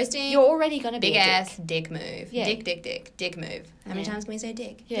 Yeah, ghosting. You're already going to be big a ass dick. move. Yeah. Dick move. How many times can we say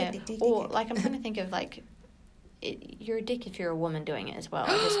dick? Yeah. Dick. Or like I'm trying to think of like. You're a dick if you're a woman doing it as well.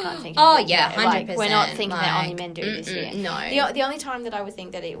 I just can't think of Oh, it. yeah, 100%. Like, we're not thinking that only men do this here. No. The only time that I would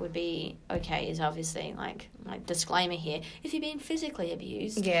think that it would be okay is obviously, like disclaimer here, if you're being physically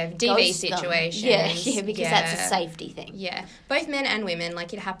abused. Yeah, DV situations. Yeah, because that's a safety thing. Yeah, both men and women.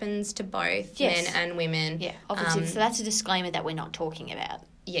 Like, it happens to both men and women. Yeah, obviously. So that's a disclaimer that we're not talking about.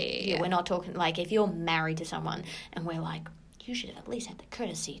 Yeah. We're not talking, like, if you're married to someone and we're like, you should at least have the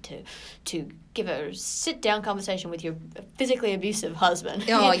courtesy to give a sit-down conversation with your physically abusive husband.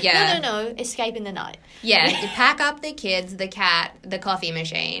 Oh, yeah. No, escape in the night. Yeah, you pack up the kids, the cat, the coffee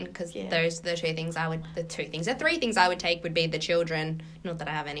machine, because those are the three things I would take would be the children, not that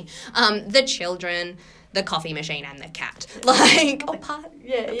I have any, the children, the coffee machine, and the cat. Like,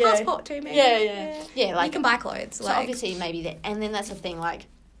 passport too, maybe. Yeah, like, you can buy clothes. So obviously maybe that, and then that's the thing, like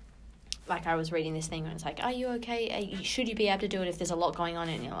I was reading this thing and it's like, are you okay? Should you be able to do it if there's a lot going on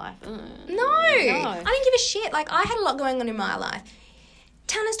in your life? No. I didn't give a shit. Like, I had a lot going on in my life.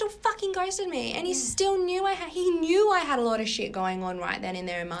 Tanner still fucking ghosted me, and he still knew I had a lot of shit going on right then and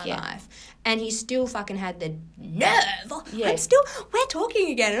there in my life, and he still fucking had the nerve. Yeah. We're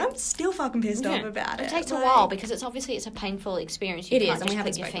talking again, and I'm still fucking pissed off about it. It takes a while because it's a painful experience. You can't just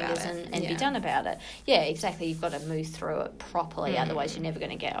click your fingers and be done about it. Yeah, exactly. You've got to move through it properly, otherwise you're never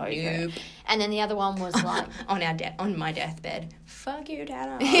going to get over it. And then the other one was like on my deathbed. Fuck you,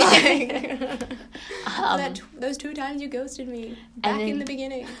 Tanner. Those 2 times you ghosted me back in the beginning.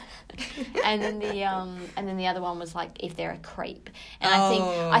 and then the other one was like if they're a creep, and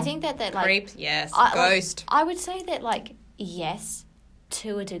I think that like creep, yes, ghost. I would say that like yes,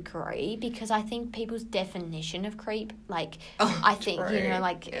 to a degree, because I think people's definition of creep, like I think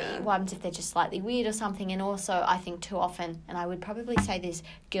what happens if they're just slightly weird or something, and also I think too often, and I would probably say this,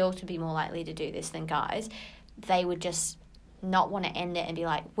 girls would be more likely to do this than guys, they would just not want to end it and be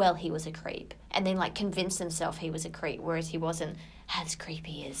like, well, he was a creep, and then like convince themselves he was a creep, whereas he wasn't as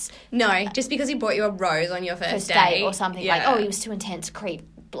creepy as... No, just because he bought you a rose on your first date or something, like, oh, he was too intense, creep,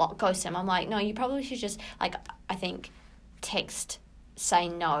 ghost him. I'm like, no, you probably should just, like, I think text, say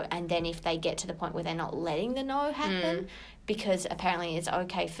no, and then if they get to the point where they're not letting the no happen, because apparently it's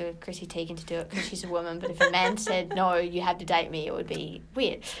okay for Chrissy Teigen to do it because she's a woman, but if a man said, no, you have to date me, it would be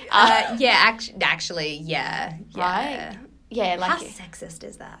weird. Actually, right? Yeah, like... How sexist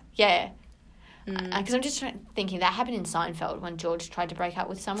is that? Yeah. Because I'm just thinking that happened in Seinfeld when George tried to break up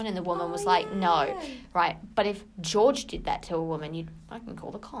with someone and the woman was like, no. Right. But if George did that to a woman, I can call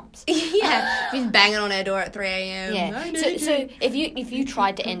the cops. Yeah. He's banging on her door at 3 a.m. Yeah. So if you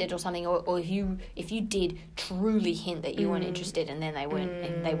tried to end it or something, or if you did truly hint that you weren't interested and then they weren't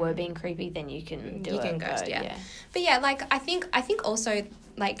and they were being creepy, then you can do it. You can ghost, yeah. But yeah, like I think also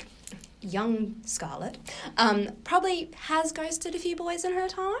like young Scarlett probably has ghosted a few boys in her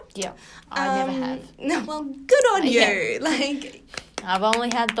time. Yeah, I never have. No, well, good on you. Yeah. Like, I've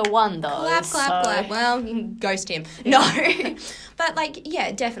only had the one though. Clap. Well, you can ghost him. No, but like,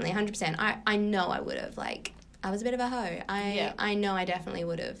 yeah, definitely, 100%. I know I would have. Like, I was a bit of a hoe. I know I definitely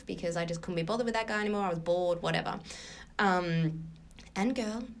would have, because I just couldn't be bothered with that guy anymore. I was bored, whatever. And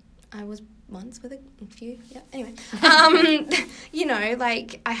girl, I was once with a few, anyway. You know,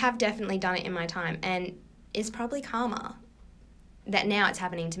 like, I have definitely done it in my time, and it's probably karma that now it's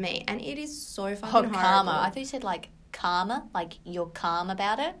happening to me, and it is so fucking horrible. Karma. I thought you said, like, karma, like you're calm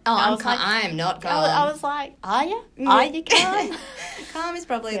about it. Oh, I am not calm. I was like, are you? Are you calm? Calm is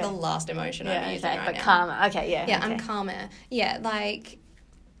probably the last emotion I'm using right but now. Karma, okay, yeah. Yeah, okay. I'm calmer. Yeah, like,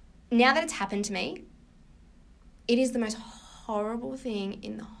 now that it's happened to me, it is the most horrible thing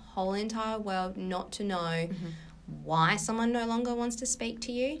in the whole entire world not to know why someone no longer wants to speak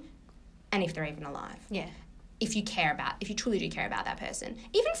to you, and if they're even alive. Yeah. If you truly do care about that person.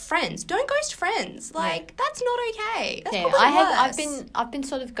 Even friends. Don't ghost friends. Like, that's not okay. That's probably worse. I've been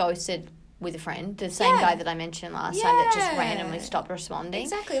sort of ghosted with a friend, the same guy that I mentioned last time that just randomly stopped responding.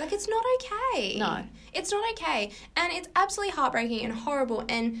 Exactly. Like, it's not okay. No. It's not okay. And it's absolutely heartbreaking and horrible,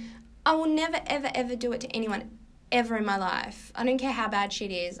 and I will never, ever, ever do it to anyone ever in my life. I don't care how bad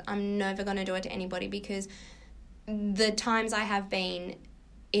shit is. I'm never going to do it to anybody, because the times I have been,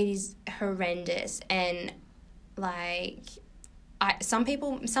 it is horrendous. And like, some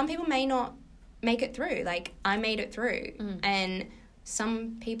people may not make it through. Like, I made it through, and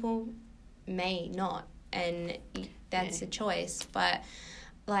some people may not, and that's a choice. But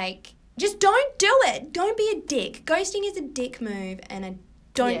like, just don't do it. Don't be a dick. Ghosting is a dick move, and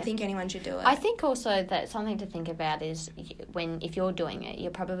don't think anyone should do it. I think also that something to think about is if you're doing it, you're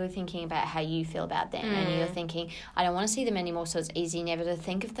probably thinking about how you feel about them, and you're thinking, I don't want to see them anymore, so it's easy never to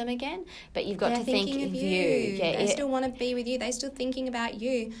think of them again. But you've got to think of you. Yeah, they still want to be with you. They're still thinking about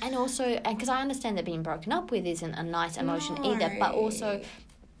you. And also, because I understand that being broken up with isn't a nice emotion either, but also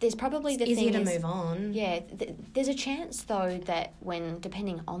there's probably the thing easier to move on. Yeah, there's a chance though that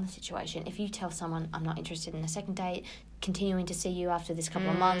depending on the situation, if you tell someone I'm not interested in a second date, continuing to see you after this couple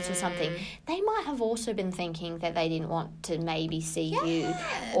of months or something, they might have also been thinking that they didn't want to maybe see you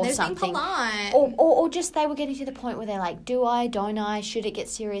or something. Or just they were getting to the point where they're like, do I, don't I, should it get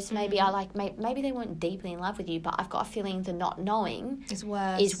serious? Maybe maybe they weren't deeply in love with you, but I've got a feeling the not knowing is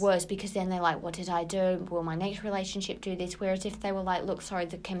worse because then they're like, what did I do? Will my next relationship do this? Whereas if they were like, look, sorry,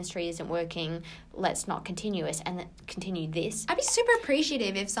 the chemistry isn't working, let's not continue this. I'd be super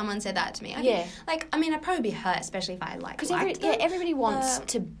appreciative if someone said that to me. I'd probably be hurt, especially if I liked them. Everybody wants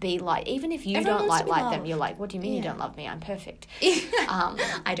to be like, even if you don't like them, you're like, what do you mean you don't love me? I'm perfect.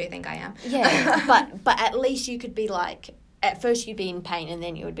 I do think I am. Yeah, but at least you could be like, at first you'd be in pain and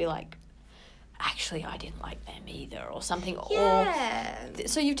then you would be like, actually I didn't like them either or something. Yeah.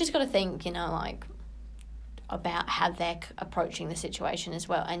 So you've just got to think, like about how they're approaching the situation as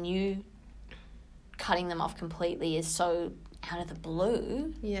well, and you cutting them off completely is so out of the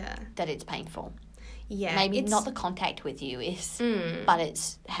blue that it's painful. Yeah. Maybe not the contact with you is, but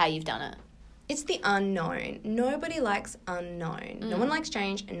it's how you've done it. It's the unknown. Nobody likes unknown. No one likes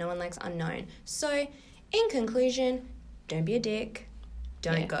change and no one likes unknown. So, in conclusion, don't be a dick.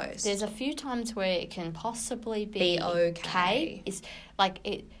 Don't ghost. There's a few times where it can possibly be okay. It's like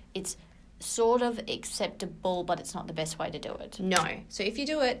it's sort of acceptable, but it's not the best way to do it. No. So if you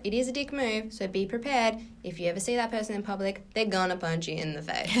do it, it is a dick move, so be prepared. If you ever see that person in public, they're gonna punch you in the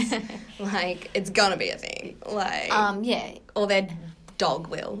face. It's gonna be a thing. Or their dog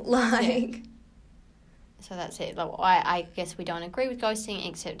will. So that's it. I guess we don't agree with ghosting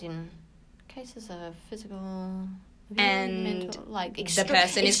except in cases of physical and mental, the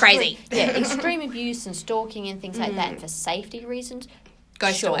person is crazy. Yeah, extreme abuse and stalking and things like that, and for safety reasons.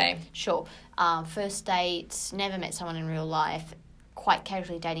 Ghost away. Sure. First dates, never met someone in real life, quite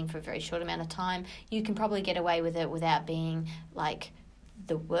casually dating for a very short amount of time. You can probably get away with it without being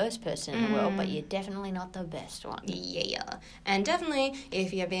the worst person in the world, but you're definitely not the best one. Yeah. And definitely,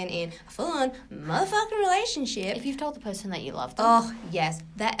 if you've been in a full-on motherfucking relationship... If you've told the person that you love them. Oh, yes.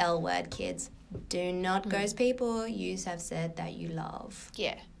 The L word, kids. Do not ghost people you have said that you love.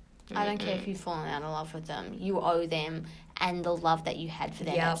 Yeah. I don't care if you've fallen out of love with them. You owe them and the love that you had for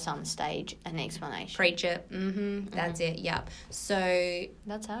them at some stage an explanation. Preach it. That's it. Yep. So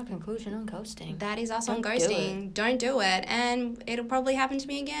that's our conclusion on ghosting. That is us on ghosting. Don't do it. And it'll probably happen to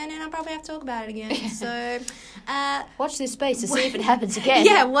me again, and I'll probably have to talk about it again. So watch this space to see if it happens again.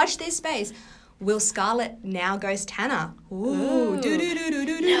 Yeah, watch this space. Will Scarlett now ghost Tanner? Ooh.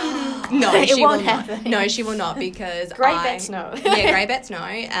 No, she won't happen. No, she will not, because Gray bets no. Yeah, Gray bets no,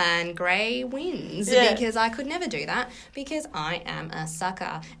 and Gray wins because I could never do that because I am a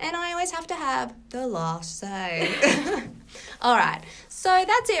sucker and I always have to have the last say. All right, so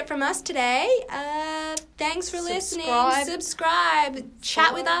that's it from us today. Thanks for listening. Subscribe.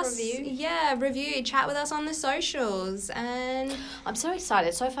 Chat with us. Review. Yeah, review. Chat with us on the socials. And I'm so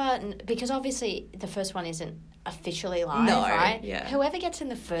excited so far because obviously the first one isn't officially live, right? Yeah. Whoever gets in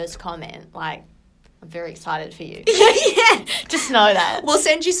the first comment, I'm very excited for you. Yeah. Just know that. We'll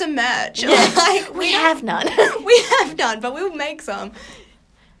send you some merch. Yeah. We have none. We have none, but we'll make some.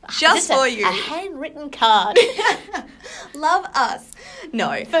 Just for you. A handwritten card. Love us.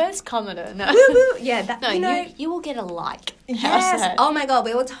 No. First commenter. No. Woo woo. Yeah. You will get a like. Yes. Oh my god,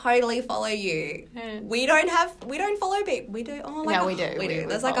 we will totally follow you. Yeah. We don't follow people. We do. Oh, no, we do. We do.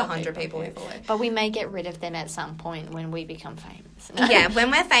 There's 100 people we follow. But we may get rid of them at some point when we become famous. No. Yeah,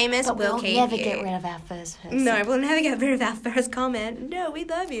 when we're famous, we'll keep never you. get rid of our first person. No, we'll never get rid of our first comment. No, we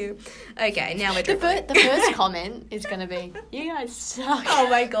love you. Okay, now we're the first comment is going to be, you guys suck. Oh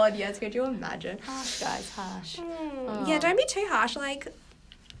my god, yes. Could you imagine? Harsh, guys, harsh. Yeah, don't be too harsh.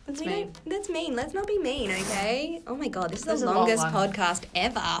 That's mean. That's mean. Let's not be mean, okay? Oh my god, this is the longest podcast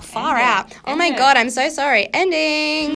ever. Far out. Oh my god, I'm so sorry. Ending.